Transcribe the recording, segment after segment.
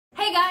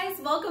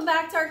welcome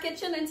back to our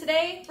kitchen, and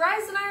today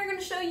Bryce and I are going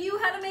to show you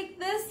how to make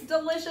this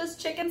delicious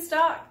chicken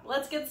stock.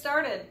 Let's get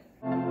started.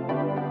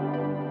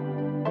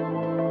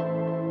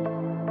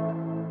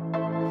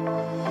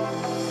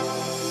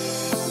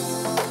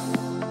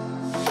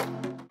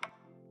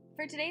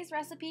 For today's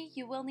recipe,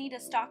 you will need a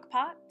stock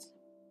pot,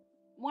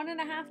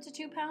 1.5 to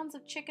 2 pounds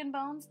of chicken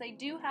bones. They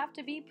do have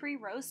to be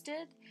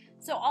pre-roasted.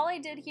 So all I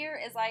did here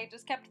is I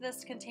just kept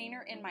this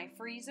container in my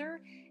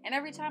freezer, and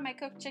every time I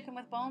cooked chicken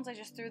with bones, I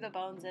just threw the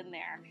bones in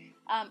there.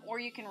 Or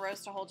you can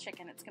roast a whole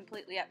chicken. It's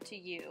completely up to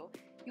you.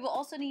 You will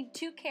also need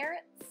 2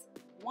 carrots,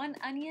 1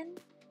 onion,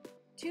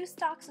 2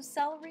 stalks of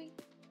celery,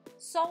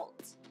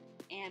 salt,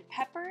 and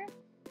pepper.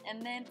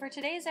 And then for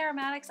today's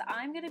aromatics,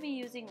 I'm going to be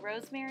using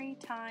rosemary,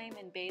 thyme,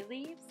 and bay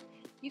leaves.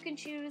 You can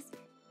choose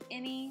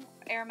any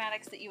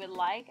aromatics that you would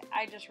like.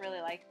 I just really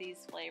like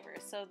these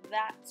flavors. So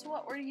that's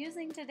what we're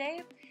using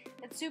today.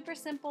 It's super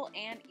simple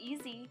and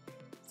easy.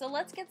 So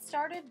let's get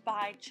started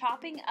by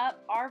chopping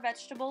up our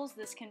vegetables.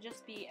 This can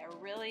just be a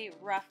really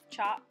rough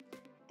chop. It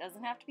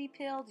doesn't have to be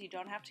peeled. You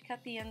don't have to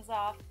cut the ends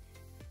off.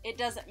 It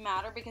doesn't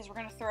matter because we're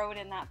going to throw it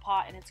in that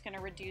pot and it's going to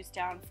reduce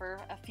down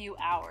for a few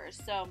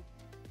hours. So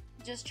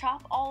just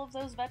chop all of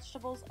those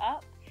vegetables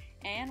up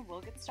and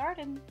we'll get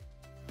started.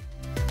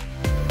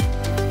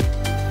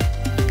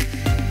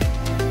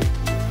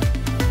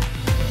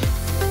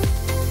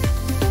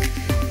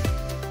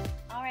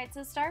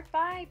 So start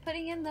by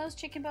putting in those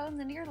chicken bones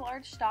into your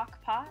large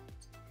stock pot.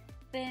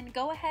 Then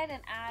go ahead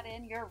and add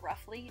in your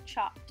roughly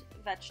chopped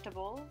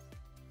vegetables.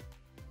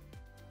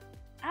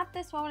 At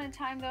this moment in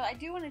time though, I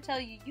do want to tell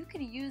you, you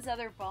can use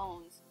other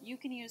bones. You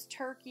can use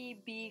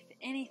turkey, beef,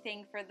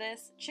 anything for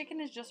this. Chicken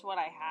is just what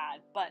I had,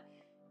 but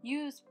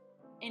use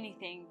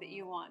anything that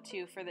you want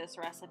to for this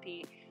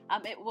recipe.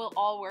 It will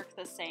all work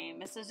the same.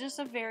 This is just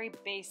a very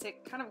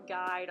basic kind of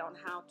guide on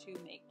how to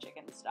make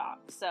chicken stock.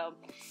 So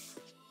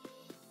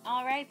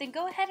alright, then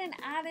go ahead and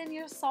add in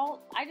your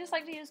salt. I just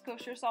like to use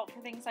kosher salt for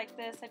things like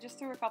this. I just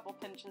threw a couple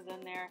pinches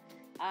in there,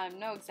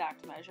 no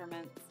exact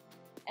measurements.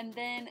 And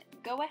then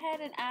go ahead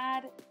and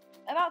add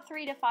about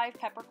 3 to 5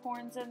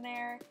 peppercorns in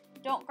there.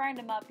 Don't grind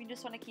them up, you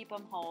just want to keep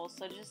them whole.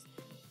 So just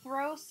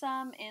throw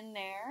some in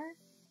there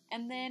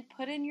and then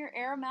put in your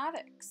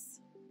aromatics.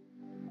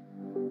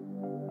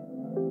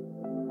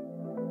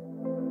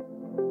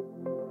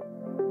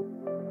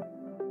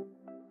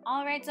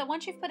 Alright, so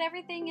once you've put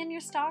everything in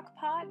your stock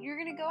pot, you're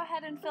going to go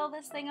ahead and fill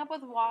this thing up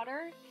with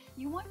water.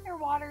 You want your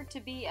water to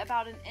be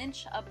about 1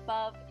 inch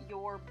above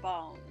your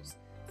bones.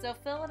 So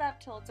fill it up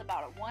till it's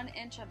about 1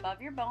 inch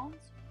above your bones.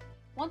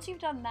 Once you've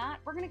done that,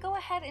 we're going to go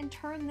ahead and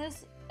turn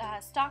this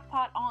stock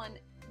pot on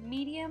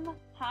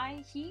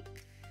medium-high heat.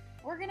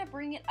 We're going to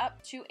bring it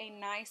up to a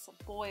nice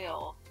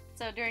boil.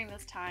 So during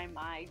this time,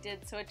 I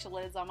did switch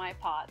lids on my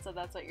pot, so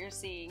that's what you're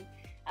seeing.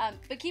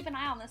 But keep an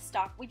eye on this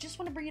stock. We just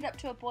want to bring it up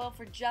to a boil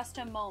for just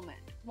a moment.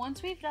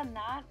 Once we've done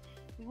that,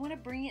 we want to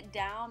bring it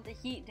down, the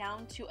heat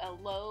down to a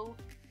low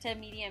to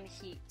medium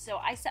heat. So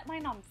I set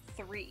mine on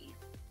 3.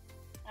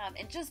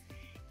 And just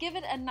give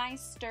it a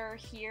nice stir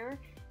here.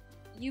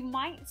 You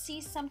might see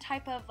some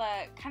type of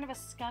kind of a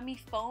scummy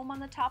foam on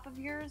the top of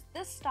yours.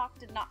 This stock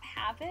did not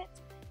have it.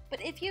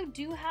 But if you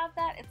do have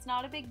that, it's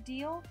not a big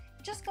deal.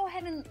 Just go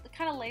ahead and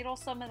kind of ladle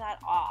some of that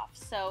off.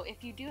 So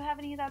if you do have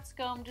any of that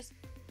scum, just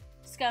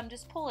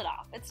pull it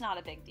off. It's not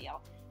a big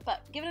deal.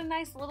 But give it a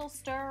nice little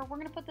stir. We're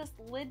going to put this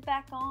lid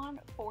back on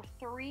for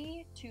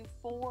 3 to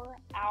 4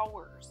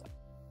 hours.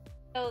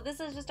 So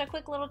this is just a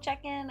quick little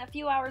check-in, a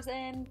few hours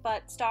in,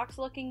 but stock's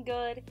looking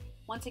good.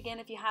 Once again,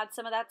 if you had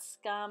some of that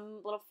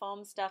scum, little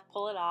foam stuff,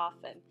 pull it off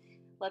and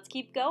let's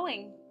keep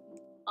going.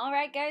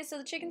 Alright guys, so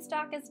the chicken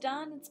stock is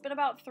done. It's been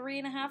about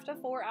 3.5 to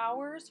 4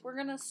 hours. We're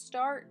going to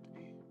start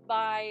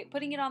by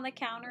putting it on the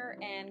counter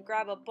and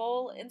grab a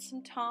bowl and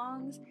some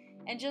tongs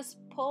and just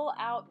pull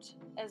out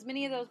as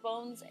many of those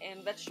bones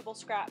and vegetable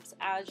scraps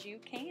as you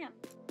can.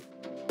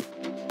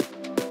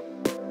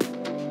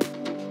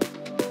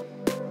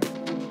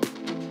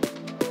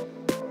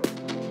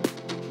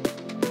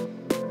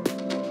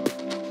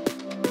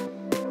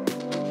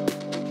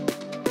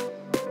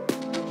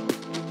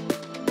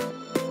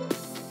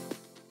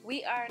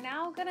 We are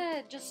now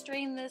gonna just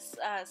strain this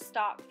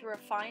stock through a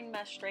fine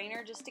mesh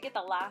strainer just to get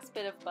the last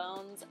bit of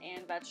bones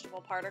and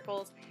vegetable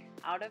particles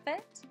out of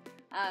it.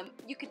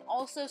 You can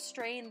also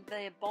strain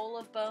the bowl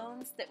of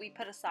bones that we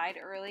put aside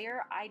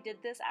earlier. I did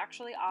this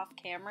actually off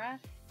camera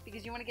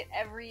because you want to get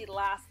every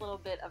last little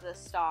bit of this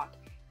stock.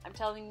 I'm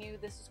telling you,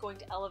 this is going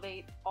to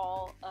elevate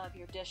all of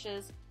your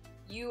dishes.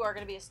 You are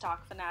going to be a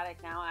stock fanatic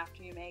now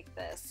after you make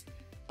this.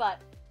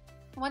 But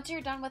once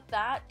you're done with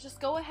that, just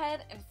go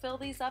ahead and fill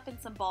these up in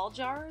some ball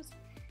jars.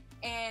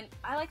 And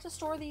I like to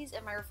store these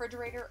in my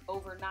refrigerator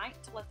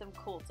overnight to let them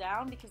cool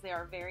down because they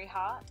are very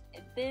hot.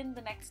 And then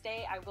the next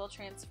day I will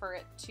transfer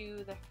it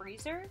to the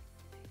freezer.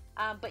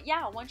 But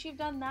yeah, once you've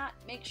done that,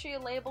 make sure you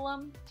label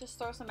them. Just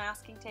throw some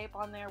masking tape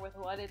on there with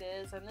what it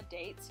is and the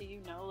date so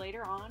you know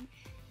later on.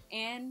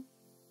 And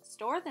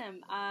store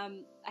them.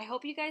 I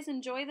hope you guys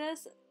enjoy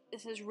this.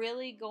 This is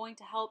really going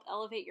to help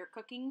elevate your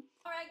cooking.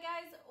 Alright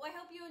guys, well, I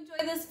hope you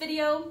enjoyed this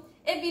video.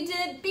 If you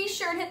did, be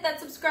sure to hit that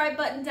subscribe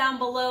button down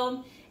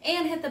below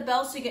and hit the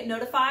bell so you get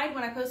notified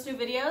when I post new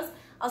videos.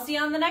 I'll see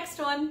you on the next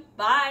one.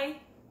 Bye!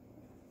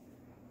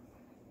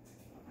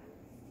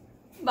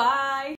 Bye!